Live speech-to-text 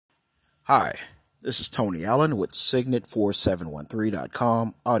Hi, this is Tony Allen with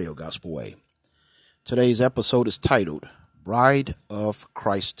Signet4713.com Audio Gospel Way. Today's episode is titled Bride of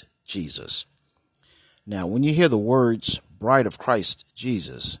Christ Jesus. Now, when you hear the words Bride of Christ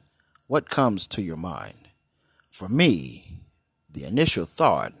Jesus, what comes to your mind? For me, the initial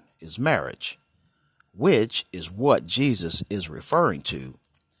thought is marriage, which is what Jesus is referring to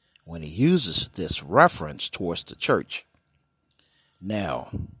when he uses this reference towards the church. Now,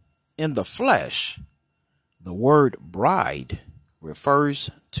 in the flesh, the word bride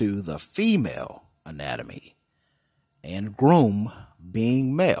refers to the female anatomy and groom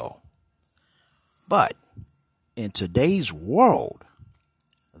being male. But in today's world,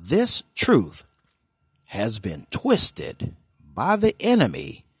 this truth has been twisted by the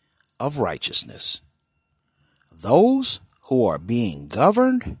enemy of righteousness. Those who are being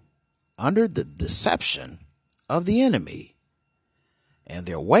governed under the deception of the enemy, and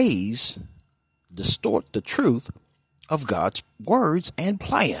their ways distort the truth of God's words and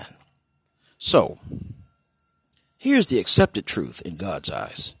plan. So, here's the accepted truth in God's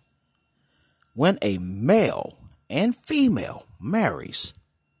eyes. When a male and female marries,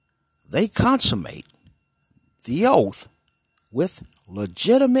 they consummate the oath with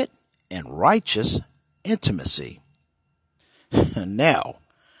legitimate and righteous intimacy. Now,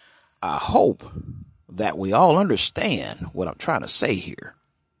 I hope that we all understand what I'm trying to say here.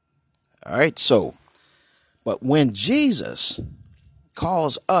 All right, but when Jesus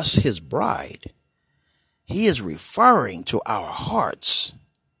calls us his bride, he is referring to our hearts,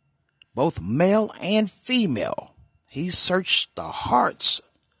 both male and female. He searched the hearts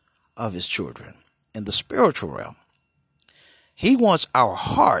of his children in the spiritual realm. He wants our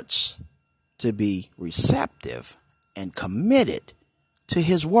hearts to be receptive and committed to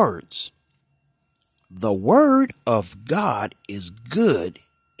his words. The word of God is good,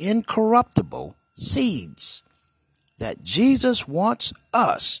 incorruptible seeds that Jesus wants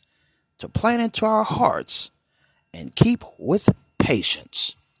us to plant into our hearts and keep with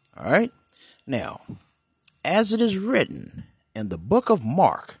patience. All right. Now, as it is written in the book of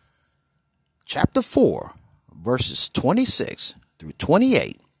Mark, chapter 4, verses 26 through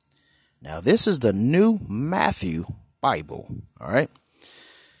 28. Now, this is the New Matthew Bible. All right.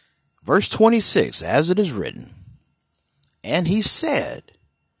 Verse 26, as it is written, and he said,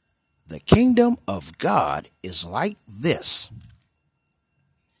 the kingdom of God is like this.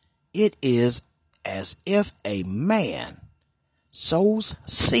 It is as if a man sows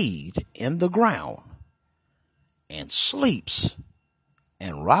seed in the ground and sleeps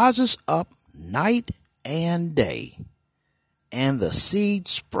and rises up night and day, and the seed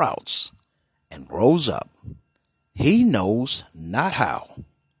sprouts and grows up. He knows not how.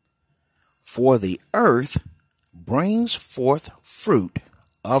 For the earth brings forth fruit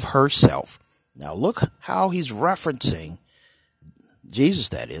of herself. Now look how he's referencing, Jesus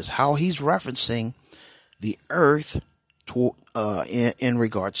that is, how he's referencing the earth in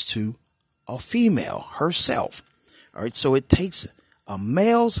regards to a female, herself. All right, so it takes a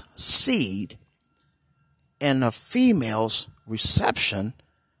male's seed and a female's reception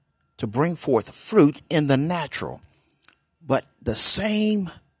to bring forth fruit in the natural. But the same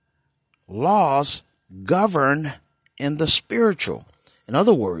laws govern in the spiritual. In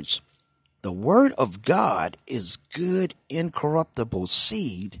other words, the word of God is good, incorruptible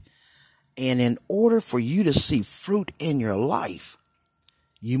seed. And in order for you to see fruit in your life,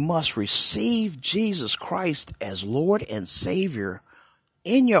 you must receive Jesus Christ as Lord and Savior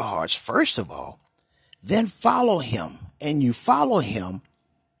in your hearts, first of all. Then follow him. And you follow him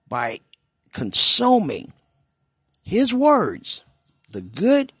by consuming his words, the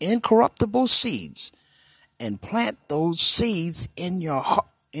good, incorruptible seeds, and plant those seeds in your heart.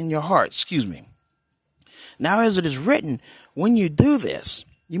 Now, as it is written, when you do this,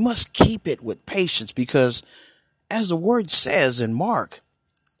 you must keep it with patience, because as the word says in Mark,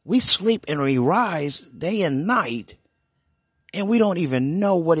 we sleep and we rise day and night, and we don't even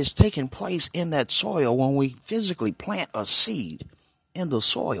know what is taking place in that soil. When we physically plant a seed in the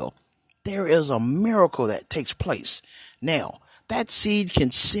soil, there is a miracle that takes place. Now, that seed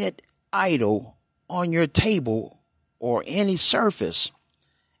can sit idle on your table or any surface,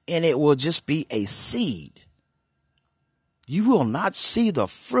 and it will just be a seed. You will not see the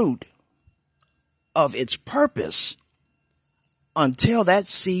fruit of its purpose until that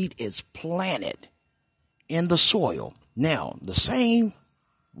seed is planted in the soil. Now, the same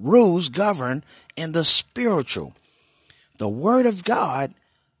rules govern in the spiritual. The word of God,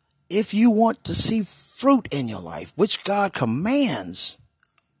 if you want to see fruit in your life, which God commands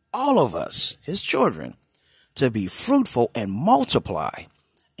all of us, his children, to be fruitful and multiply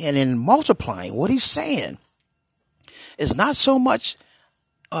And in multiplying, what he's saying is not so much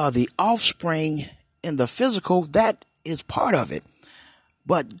the offspring in the physical, that is part of it.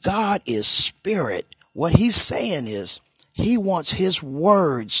 But God is spirit. What he's saying is he wants his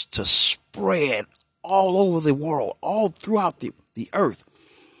words to spread all over the world, all throughout the earth.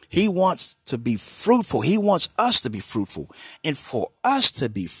 He wants to be fruitful. He wants us to be fruitful. And for us to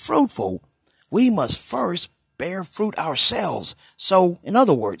be fruitful, we must first bear fruit ourselves. So, in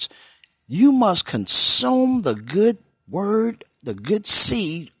other words, you must consume the good word, the good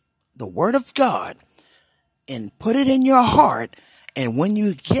seed, the word of God, and put it in your heart. And when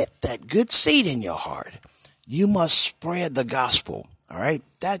you get that good seed in your heart, you must spread the gospel. All right.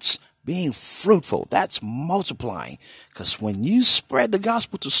 That's being fruitful. That's multiplying. Because when you spread the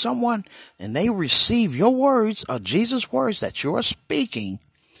gospel to someone and they receive your words or Jesus' words that you're speaking,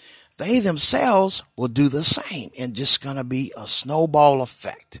 they themselves will do the same. And just going to be a snowball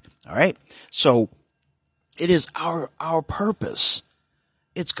effect. All right. So it is our purpose.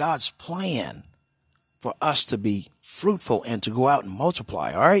 It's God's plan for us to be fruitful and to go out and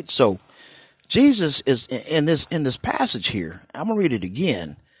multiply. All right. So Jesus is in this passage here. I'm going to read it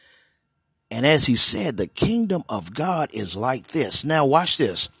again. And as he said, the kingdom of God is like this. Now watch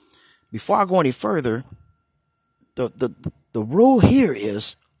this. Before I go any further, the rule here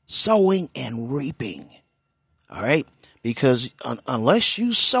is sowing and reaping. All right. Because unless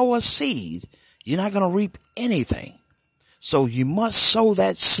you sow a seed, you're not going to reap anything. So you must sow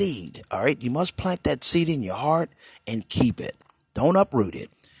that seed. All right. You must plant that seed in your heart and keep it. Don't uproot it.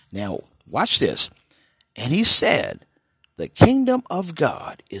 Now watch this. And he said, the kingdom of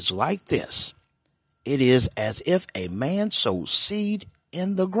God is like this. It is as if a man sows seed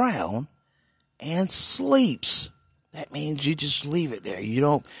in the ground and sleeps. That means you just leave it there. You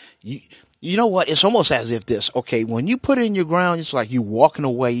know what? It's almost as if this, okay, when you put it in your ground, it's like you walking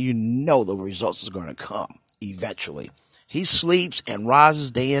away, you know the results is going to come eventually. He sleeps and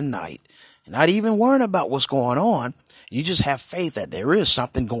rises day and night. And not even worrying about what's going on. You just have faith that there is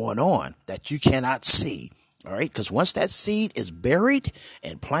something going on that you cannot see. All right. Because once that seed is buried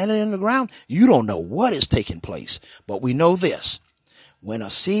and planted in the ground, you don't know what is taking place. But we know this. When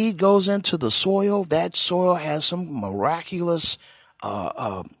a seed goes into the soil, that soil has some miraculous,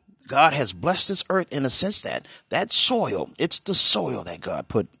 God has blessed this earth in a sense that soil, it's the soil that God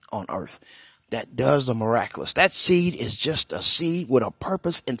put on earth that does the miraculous. That seed is just a seed with a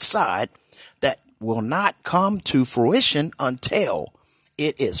purpose inside that will not come to fruition until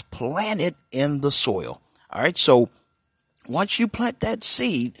it is planted in the soil. All right. So once you plant that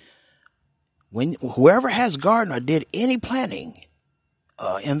seed, when whoever has garden or did any planting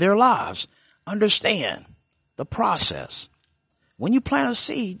in their lives, understand the process. When you plant a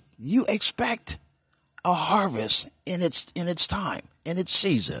seed, you expect a harvest in its time, in its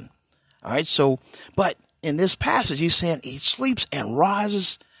season. All right. So, but in this passage, he's saying he sleeps and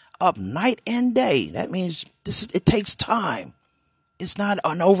rises up night and day. That means it takes time. It's not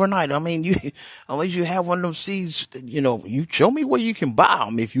an overnight. I mean, unless you have one of them seeds, you show me where you can buy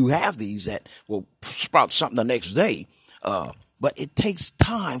them if you have these that will sprout something the next day. But it takes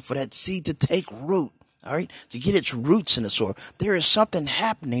time for that seed to take root. All right. To get its roots in the soil. There is something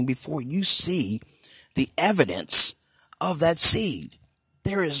happening before you see the evidence of that seed.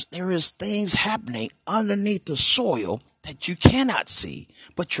 There is things happening underneath the soil that you cannot see,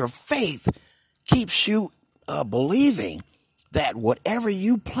 but your faith keeps you believing that whatever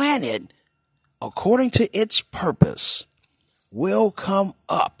you planted according to its purpose will come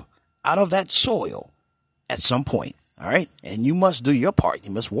up out of that soil at some point. All right. And you must do your part.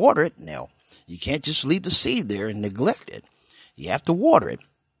 You must water it. Now, you can't just leave the seed there and neglect it. You have to water it.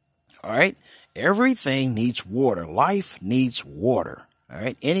 All right. Everything needs water. Life needs water. All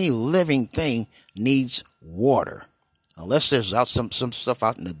right. Any living thing needs water. Unless there's some stuff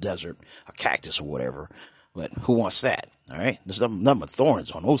out in the desert, a cactus or whatever. But who wants that? All right. There's nothing but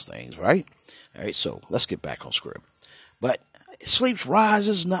thorns on those things, right? All right. So let's get back on script. But it sleeps,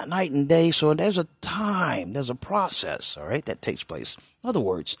 rises, not night and day. So there's a time, there's a process, all right, that takes place. In other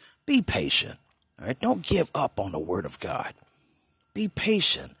words, be patient. All right. Don't give up on the word of God. Be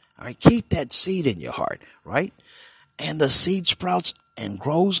patient. All right. Keep that seed in your heart, right? And the seed sprouts and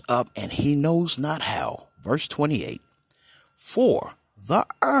grows up, and he knows not how. Verse 28. For the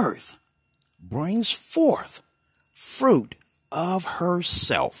earth brings forth fruit of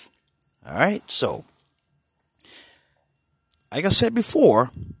herself. All right. So, like I said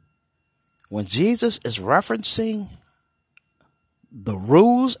before, when Jesus is referencing the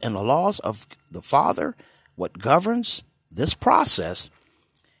rules and the laws of the Father, what governs this process,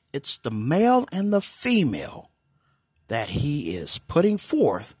 it's the male and the female that he is putting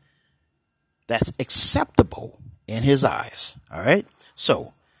forth that's acceptable in his eyes. All right.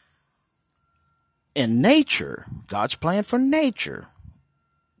 So in nature, God's plan for nature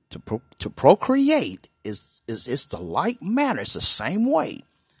to procreate is the like manner. It's the same way.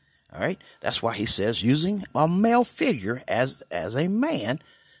 All right. That's why he says using a male figure as a man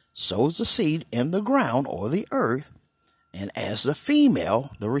sows the seed in the ground or the earth, and as the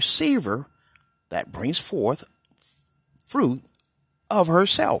female, the receiver that brings forth fruit of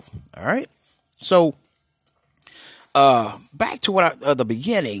herself. All right. So back to what the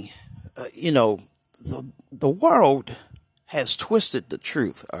beginning, the world has twisted the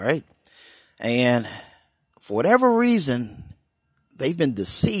truth. All right. And for whatever reason, they've been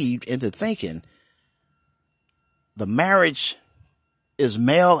deceived into thinking the marriage is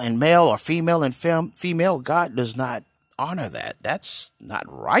male and male or female and female. God does not honor that. That's not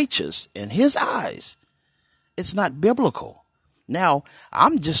righteous in his eyes. It's not biblical. Now,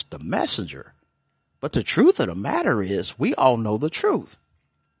 I'm just the messenger. But the truth of the matter is we all know the truth.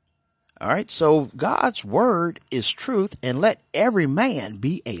 All right. So God's word is truth, and let every man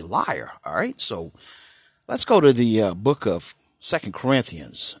be a liar. All right. So let's go to the book of 2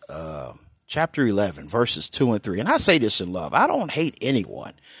 Corinthians, chapter 11, verses 2 and 3. And I say this in love. I don't hate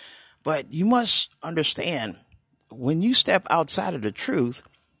anyone, but you must understand when you step outside of the truth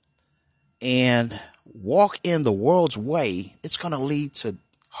and walk in the world's way, it's going to lead to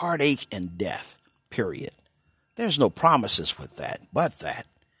heartache and death, period. There's no promises with that, but that.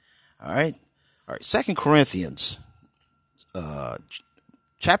 All right. All right. 2 Corinthians,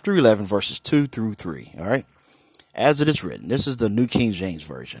 chapter 11, verses 2 through 3. All right. As it is written, this is the New King James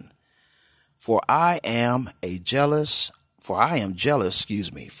Version. For I am jealous for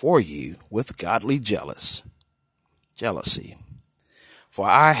you with godly jealousy. For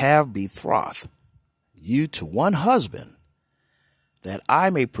I have betrothed you to one husband, that I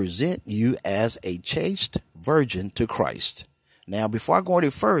may present you as a chaste virgin to Christ. Now, before I go any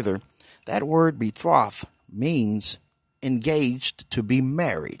further, that word betrothed means engaged to be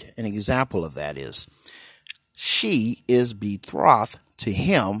married. An example of that is she is betrothed to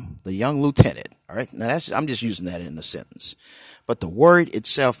him, the young lieutenant. All right. Now I'm just using that in a sentence, but the word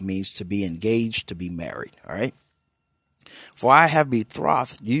itself means to be engaged, to be married. All right. For I have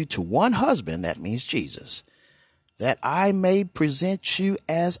betrothed you to one husband, that means Jesus, that I may present you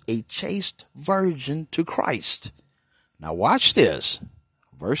as a chaste virgin to Christ. Now watch this.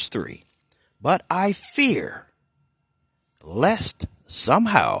 Verse 3. But I fear lest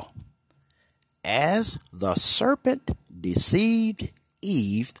somehow, as the serpent deceived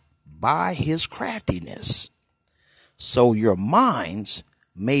Eve by his craftiness, so your minds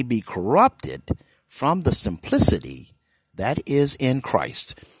may be corrupted from the simplicity that is in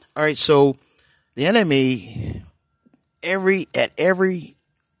Christ. All right, so the enemy, at every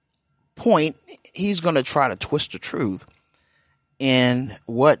point, he's going to try to twist the truth in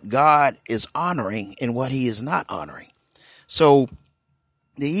what God is honoring and what he is not honoring. So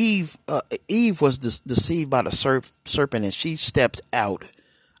Eve was deceived by the serpent, and she stepped out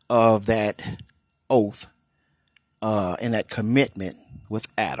of that oath and that commitment with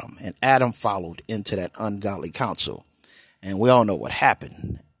Adam, and Adam followed into that ungodly counsel. And we all know what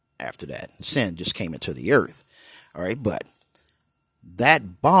happened after that. Sin just came into the earth. All right. But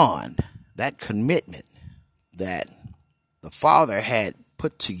that bond, that commitment that the Father had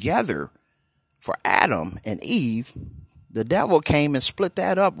put together for Adam and Eve, the devil came and split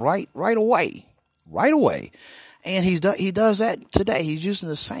that up right away. And he does that today. He's using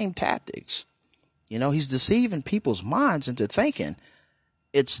the same tactics. He's deceiving people's minds into thinking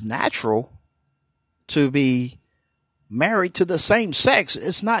it's natural to be married to the same sex.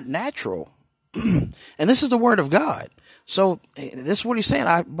 It's not natural. And this is the word of God. So this is what he's saying.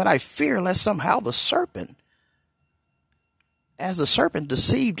 But I fear lest somehow the serpent, as the serpent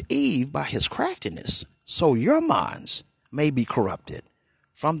deceived Eve by his craftiness, so your minds may be corrupted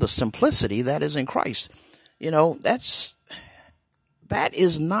from the simplicity that is in Christ. That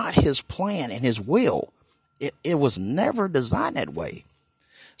is not his plan and his will. It was never designed that way.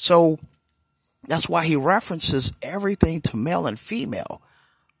 So that's why he references everything to male and female.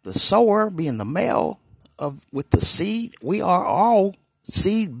 The sower being the male with the seed. We are all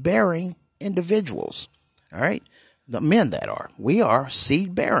seed-bearing individuals. All right. The men we are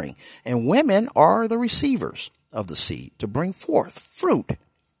seed-bearing, and women are the receivers of the seed to bring forth fruit.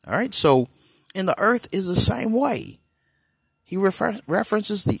 All right. So in the earth is the same way. He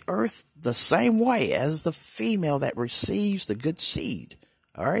references the earth the same way as the female that receives the good seed.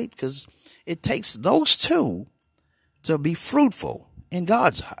 All right. Because it takes those two to be fruitful in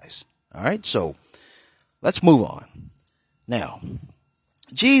God's eyes. All right. So let's move on. Now,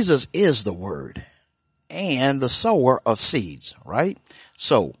 Jesus is the Word and the sower of seeds, right?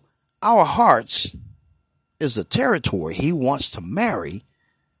 So our hearts is the territory he wants to marry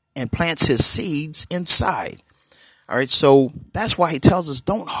and plants his seeds inside. All right, so that's why he tells us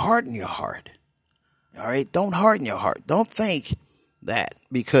don't harden your heart. All right, don't harden your heart. Don't think that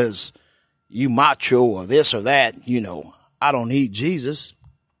because you macho or this or that, I don't need Jesus.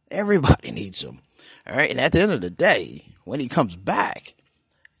 Everybody needs him. All right, and at the end of the day, when he comes back,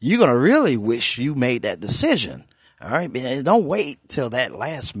 you're going to really wish you made that decision. All right, and don't wait till that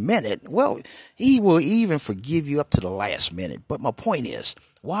last minute. Well, he will even forgive you up to the last minute. But my point is,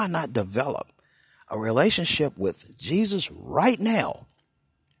 why not develop a relationship with Jesus right now?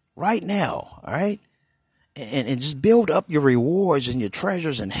 Right now, all right? And just build up your rewards and your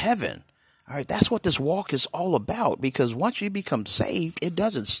treasures in heaven. All right, that's what this walk is all about. Because once you become saved, it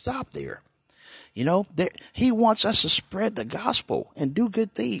doesn't stop there. He wants us to spread the gospel and do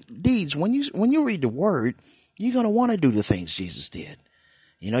good deeds. When you read the word, you're going to want to do the things Jesus did.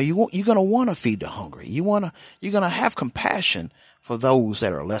 You're going to want to feed the hungry. You're going to have compassion for those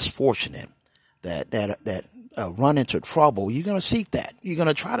that are less fortunate, that run into trouble. You're going to seek that. You're going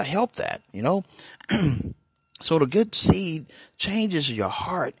to try to help that, So the good seed changes your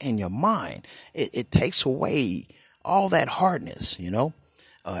heart and your mind. It takes away all that hardness,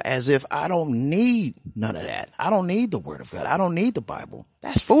 as if I don't need none of that. I don't need the word of God. I don't need the Bible.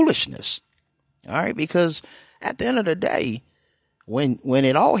 That's foolishness. All right. Because at the end of the day, when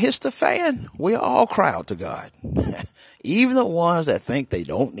it all hits the fan, we all cry out to God. Even the ones that think they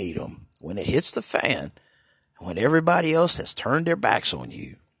don't need him. When it hits the fan, when everybody else has turned their backs on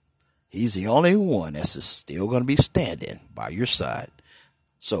you, he's the only one that's still going to be standing by your side.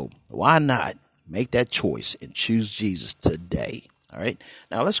 So why not make that choice and choose Jesus today? All right.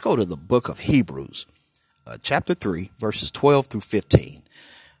 Now let's go to the book of Hebrews, chapter 3, verses 12 through 15.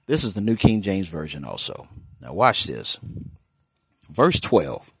 This is the New King James Version also. Now watch this. Verse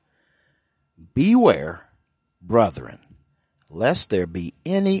 12. Beware, brethren, lest there be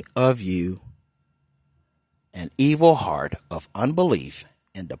any of you an evil heart of unbelief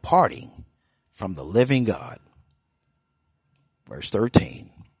in departing from the living God. Verse 13.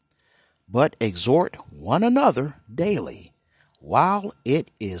 But exhort one another daily, while it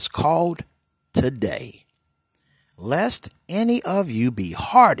is called today, lest any of you be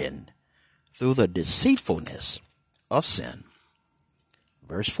hardened through the deceitfulness of sin.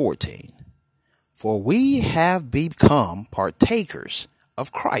 Verse 14. For we have become partakers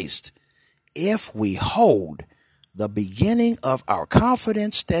of Christ, if we hold the beginning of our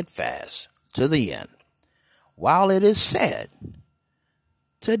confidence steadfast to the end. While it is said,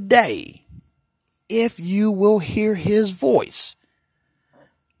 today, if you will hear his voice,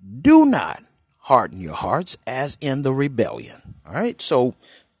 do not harden your hearts as in the rebellion. All right. So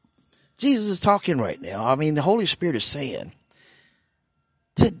Jesus is talking right now. The Holy Spirit is saying,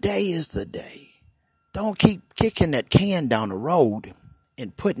 today is the day. Don't keep kicking that can down the road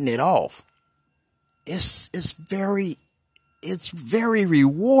and putting it off. It's very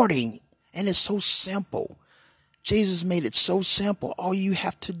rewarding, and it's so simple. Jesus made it so simple. All you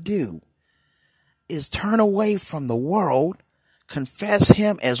have to do is turn away from the world, confess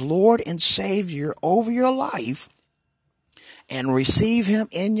him as Lord and Savior over your life, and receive him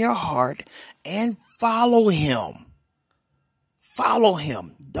in your heart and follow him. Follow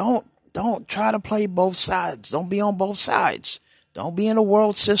him. Don't try to play both sides. Don't be on both sides. Don't be in the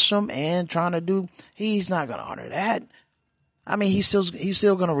world system and trying to do. He's not going to honor that. He's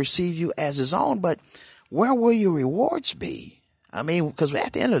still going to receive you as his own, but where will your rewards be? Because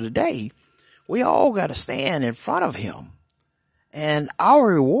at the end of the day, we all got to stand in front of him, and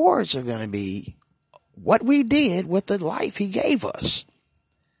our rewards are going to be what we did with the life he gave us.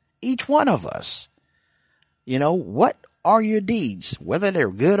 Each one of us. What are your deeds, whether they're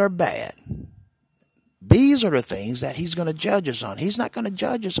good or bad? These are the things that he's going to judge us on. He's not going to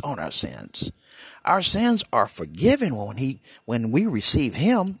judge us on our sins. Our sins are forgiven when we receive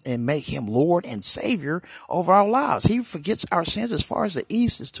him and make him Lord and Savior over our lives. He forgets our sins as far as the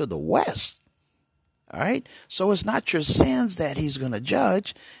east is to the west. All right. So it's not your sins that he's going to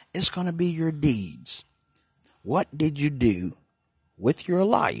judge. It's going to be your deeds. What did you do with your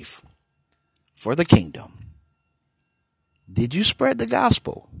life for the kingdom? Did you spread the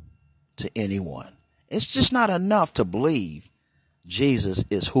gospel to anyone? It's just not enough to believe Jesus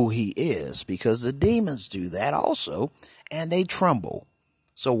is who he is, because the demons do that also, and they tremble.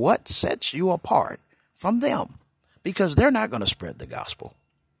 So what sets you apart from them? Because they're not going to spread the gospel.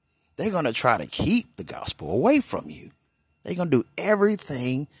 They're going to try to keep the gospel away from you. They're going to do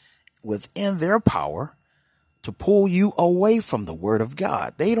everything within their power to pull you away from the word of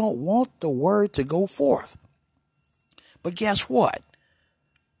God. They don't want the word to go forth. But guess what?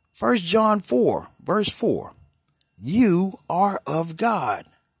 1 John 4, verse 4. You are of God,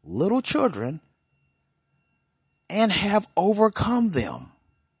 little children, and have overcome them,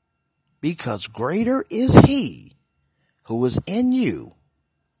 because greater is he who is in you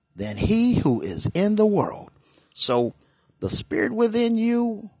than he who is in the world. So the spirit within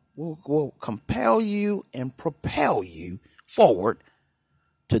you will compel you and propel you forward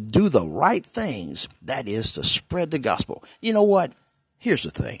to do the right things. That is to spread the gospel. You know what? Here's the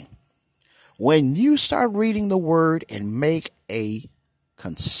thing. When you start reading the word and make a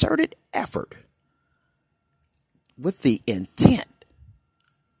concerted effort with the intent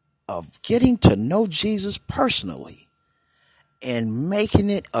of getting to know Jesus personally and making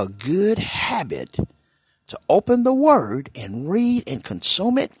it a good habit to open the word and read and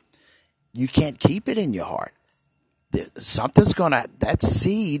consume it, you can't keep it in your heart. That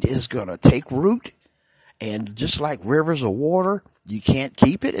seed is gonna take root, and just like rivers of water, you can't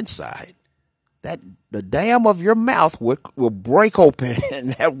keep it inside. That the dam of your mouth will break open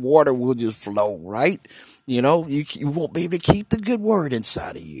and that water will just flow, right? You know, you won't be able to keep the good word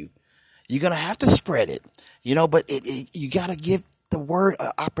inside of you. You're going to have to spread it, but you got to give the word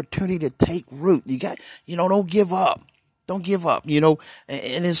an opportunity to take root. Don't give up. Don't give up, and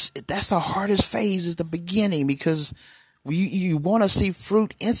that's the hardest phase, is the beginning, because you want to see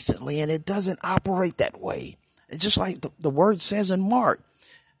fruit instantly, and it doesn't operate that way. It's just like the word says in Mark.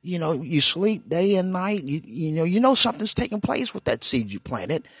 You sleep day and night. You know something's taking place with that seed you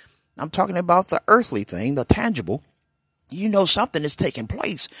planted. I'm talking about the earthly thing, the tangible. You know something is taking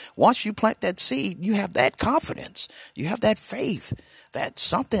place. Once you plant that seed, you have that confidence. You have that faith that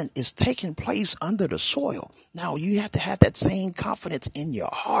something is taking place under the soil. Now, you have to have that same confidence in your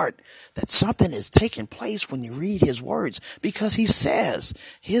heart that something is taking place when you read his words, because he says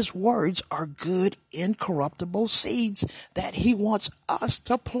his words are good, incorruptible seeds that he wants us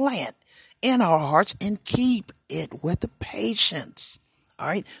to plant in our hearts and keep it with the patience. All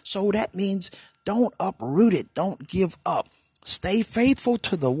right. So that means don't uproot it. Don't give up. Stay faithful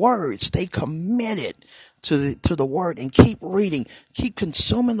to the word. Stay committed to the word, and keep reading. Keep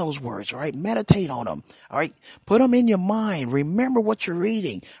consuming those words. All right. Meditate on them. All right. Put them in your mind. Remember what you're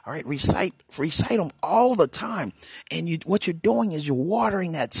reading. All right. Recite them all the time. And what you're doing is you're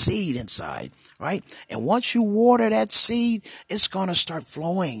watering that seed inside. Right. And once you water that seed, it's going to start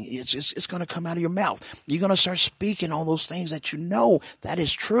flowing. It's going to come out of your mouth. You're going to start speaking all those things that that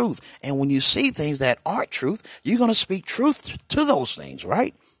is truth. And when you see things that aren't truth, you're going to speak truth to those things.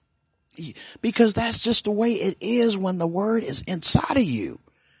 Right. Because that's just the way it is when the word is inside of you.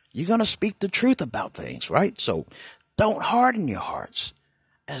 You're going to speak the truth about things, right? So don't harden your hearts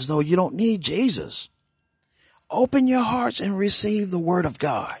as though you don't need Jesus. Open your hearts and receive the word of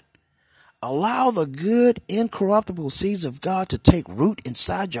God. Allow the good, incorruptible seeds of God to take root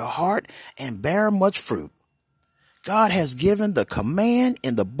inside your heart and bear much fruit. God has given the command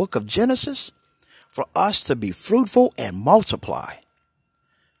in the book of Genesis for us to be fruitful and multiply.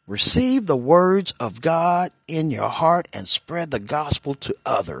 Receive the words of God in your heart and spread the gospel to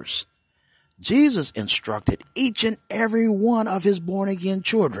others. Jesus instructed each and every one of his born-again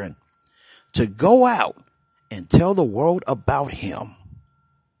children to go out and tell the world about him.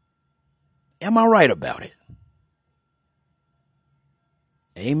 Am I right about it?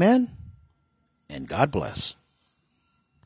 Amen, and God bless.